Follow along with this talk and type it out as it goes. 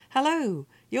Hello,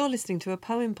 you're listening to a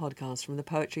poem podcast from the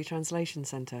Poetry Translation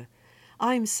Centre.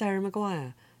 I'm Sarah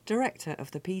Maguire, Director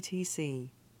of the PTC.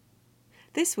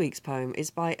 This week's poem is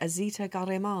by Azita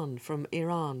Ghahreman from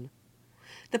Iran.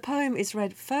 The poem is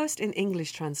read first in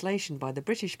English translation by the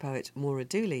British poet Moura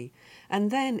Dooley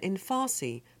and then in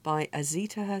Farsi by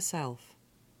Azita herself.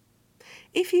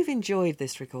 If you've enjoyed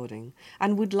this recording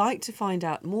and would like to find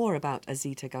out more about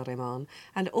Azita Ghahreman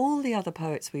and all the other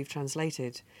poets we've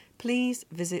translated, please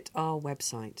visit our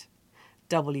website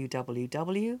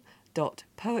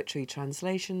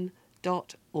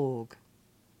www.poetrytranslation.org.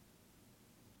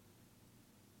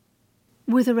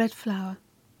 With a red flower.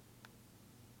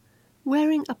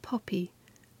 Wearing a poppy,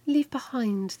 leave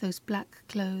behind those black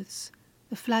clothes,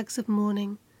 the flags of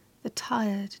mourning, the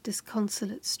tired,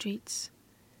 disconsolate streets.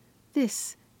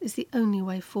 This is the only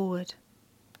way forward.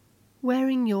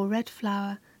 Wearing your red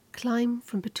flower, climb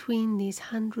from between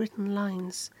these handwritten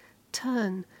lines,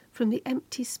 turn from the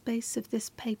empty space of this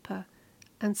paper,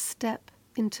 and step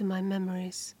into my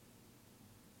memories.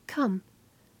 Come,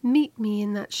 meet me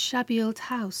in that shabby old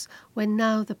house where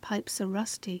now the pipes are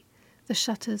rusty, the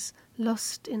shutters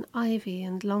lost in ivy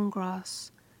and long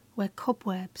grass, where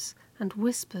cobwebs and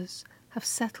whispers have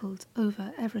settled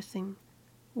over everything,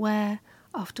 where,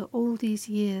 after all these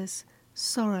years,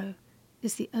 sorrow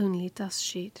is the only dust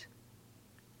sheet.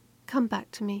 Come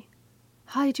back to me.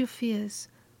 Hide your fears.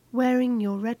 Wearing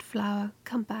your red flower,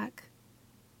 come back.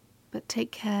 But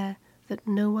take care that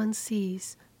no one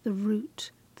sees the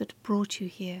route that brought you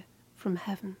here from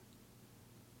heaven.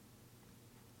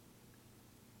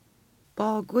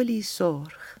 با گلی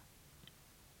سرخ.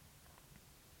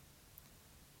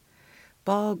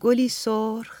 با گلی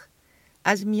سرخ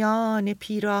از میان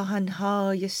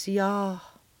پیراهن‌های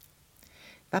سیاه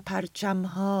و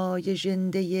پرچم‌های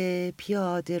ژنده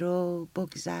پیاده رو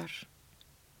بگذر.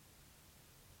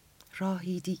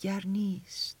 راهی دیگر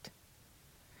نیست.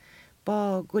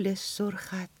 با گل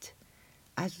سرخت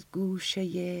از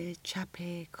گوشه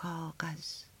چپ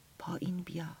کاغذ پایین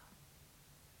بیا.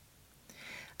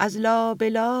 از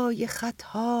لابلای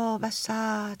خطها و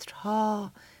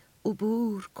سطرها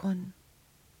عبور کن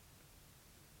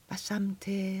و سمت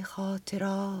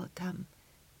خاطراتم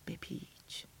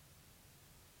بپیچ.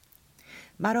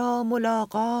 مرا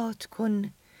ملاقات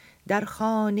کن در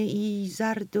خانه ای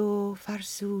زرد و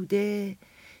فرسوده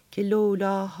که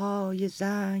لولاهای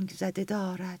زنگ زده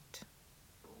دارد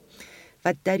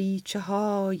و دریچه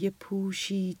های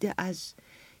پوشیده از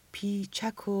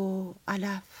پیچک و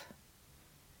علف.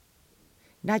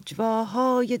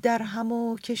 نجواهای درهم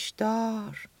و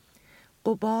کشدار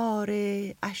غبار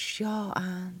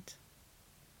اشیاءاند.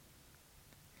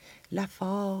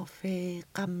 لفاف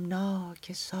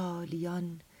غمناک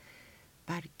سالیان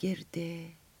بر گرد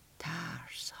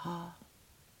ترس ها.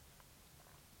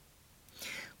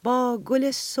 با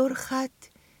گل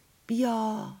سرخت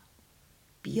بیا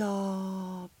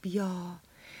بیا بیا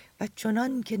و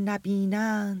چنان که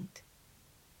نبینند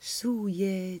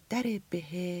سوی در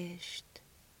بهشت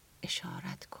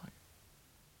اشارت کن.